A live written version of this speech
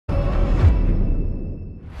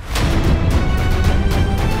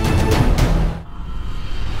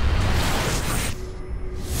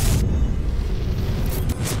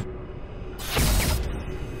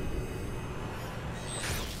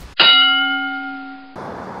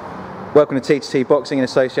Welcome to T2T Boxing in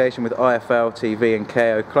association with iFL TV and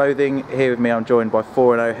KO Clothing. Here with me I'm joined by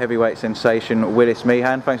 4-0 heavyweight sensation Willis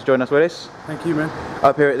Meehan. Thanks for joining us, Willis. Thank you, man.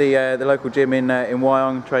 Up here at the local gym in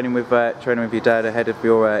Wyong, training with your dad ahead of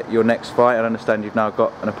your next fight. I understand you've now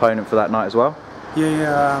got an opponent for that night as well.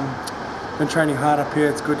 Yeah. Been training hard up here.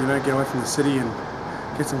 It's good, get away from the city and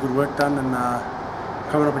get some good work done. And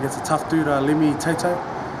coming up against a tough dude, Limi Tato.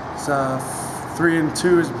 He's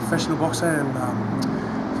 3-2 as a professional boxer and.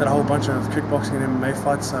 Had a whole bunch of kickboxing and MMA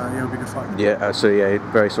fights, so yeah, it'll be a good fight. Yeah, so yeah,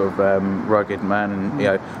 very sort of rugged man,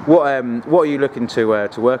 and what are you looking to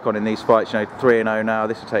work on in these fights? 3-0 now.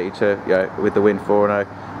 This will take you to with the win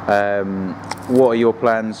 4-0. What are your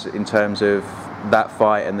plans in terms of that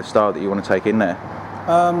fight and the style that you want to take in there?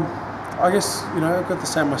 I guess I've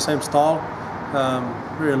got my same style.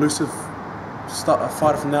 Very elusive,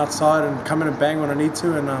 fighter from the outside, and come in and bang when I need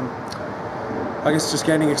to, and I guess just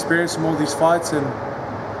gaining experience from all these fights and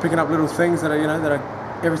picking up little things that are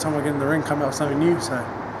every time I get in the ring come out with something new. So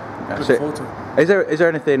looking forward to it. Is there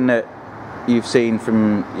anything that you've seen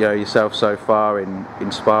from yourself so far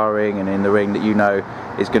in sparring and in the ring that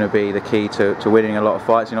is going to be the key to winning a lot of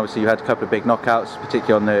fights? And obviously you had a couple of big knockouts,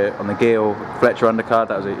 particularly on the Gill Fletcher undercard.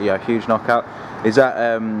 That was a huge knockout. Is that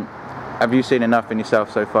have you seen enough in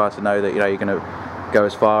yourself so far to know that you're going to go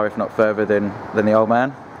as far, if not further, than the old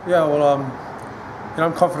man? Yeah, well,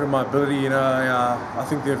 I'm confident in my ability. I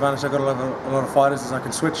think the advantage I've got a lot of fighters is I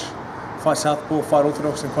can switch, fight southpaw, fight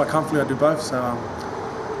orthodox, and quite comfortably I do both. So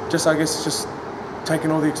I guess just taking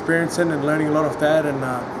all the experience in and learning a lot of that, and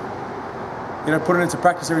putting it into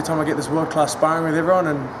practice every time I get this world-class sparring with everyone,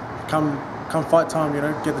 and come fight time,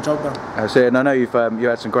 get the job done. That's it. And I know you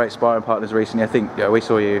had some great sparring partners recently. I think we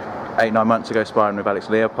saw you 8-9 months ago sparring with Alex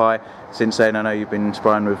Leopai. Since then, I know you've been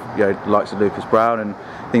sparring with the likes of Lucas Brown and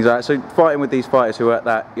things like that. So fighting with these fighters who are at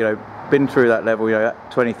that, been through that level,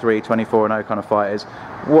 23, 24-0 kind of fighters.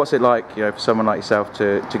 What's it like, for someone like yourself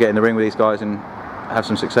to get in the ring with these guys and have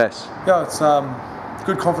some success? Yeah, it's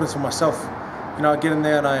good confidence for myself. I get in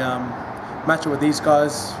there and I match it with these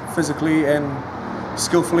guys physically and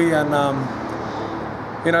skillfully, and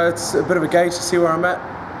it's a bit of a gauge to see where I'm at.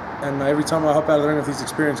 And every time I hop out of the ring with these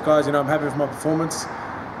experienced guys, I'm happy with my performance.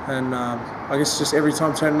 And I guess just every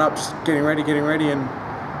time turning up, just getting ready and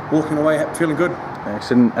walking away feeling good.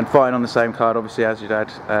 Excellent. And fighting on the same card, obviously, as your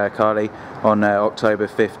dad, Carly, on October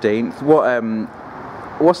 15th.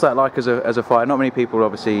 What's that like as a fighter? Not many people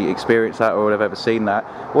obviously experience that or have ever seen that.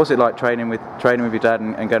 What's it like training with your dad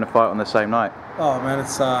and going to fight on the same night? Oh man,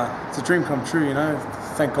 it's a dream come true.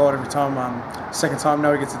 Thank God every time. Second time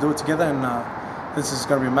now we get to do it together, and this is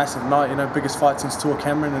going to be a massive night. Biggest fight since Tour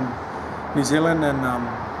Cameron in New Zealand, and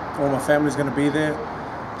all my family's going to be there.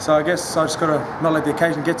 So I guess I just got to not let the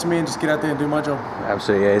occasion get to me and just get out there and do my job.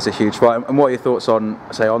 Absolutely, yeah, it's a huge fight. And what are your thoughts on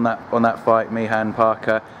that fight, Meehan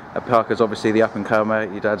Parker? Parker's obviously the up and comer.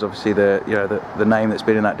 Your dad's obviously the name that's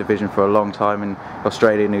been in that division for a long time in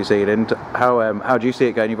Australia, New Zealand. How do you see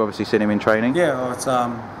it going? You've obviously seen him in training. Yeah, well,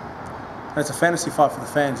 it's a fantasy fight for the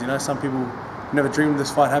fans. Some people never dreamed of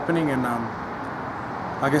this fight happening, and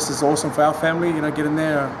I guess it's awesome for our family. Get in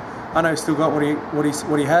there. I know he's still got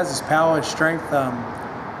what he has, his power, his strength.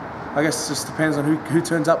 I guess it just depends on who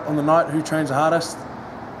turns up on the night, who trains the hardest,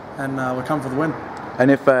 and we come for the win. And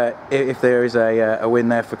if there is a win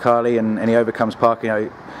there for Carly and he overcomes Parker,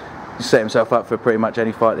 he set himself up for pretty much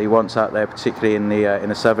any fight that he wants out there, particularly in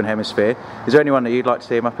the Southern Hemisphere. Is there anyone that you'd like to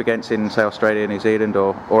see him up against in, say, Australia, New Zealand,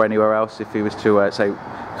 or anywhere else if he was to say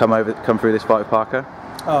come through this fight with Parker?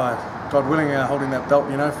 Oh, God willing, holding that belt,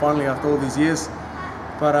 finally after all these years.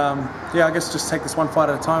 But yeah, I guess just take this one fight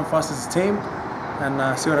at a time for us as a team,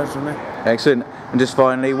 and see what happens from there. Excellent. And just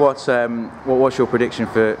finally, what's your prediction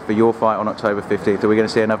for your fight on October 15th? Are we going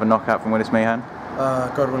to see another knockout from Willis Meehan?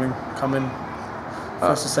 God willing, come in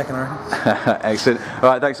first or second, I reckon. Excellent. All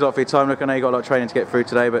right, thanks a lot for your time. Look, I know you've got a lot of training to get through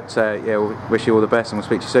today, but yeah, we'll wish you all the best and we'll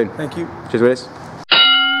speak to you soon. Thank you. Cheers, Willis.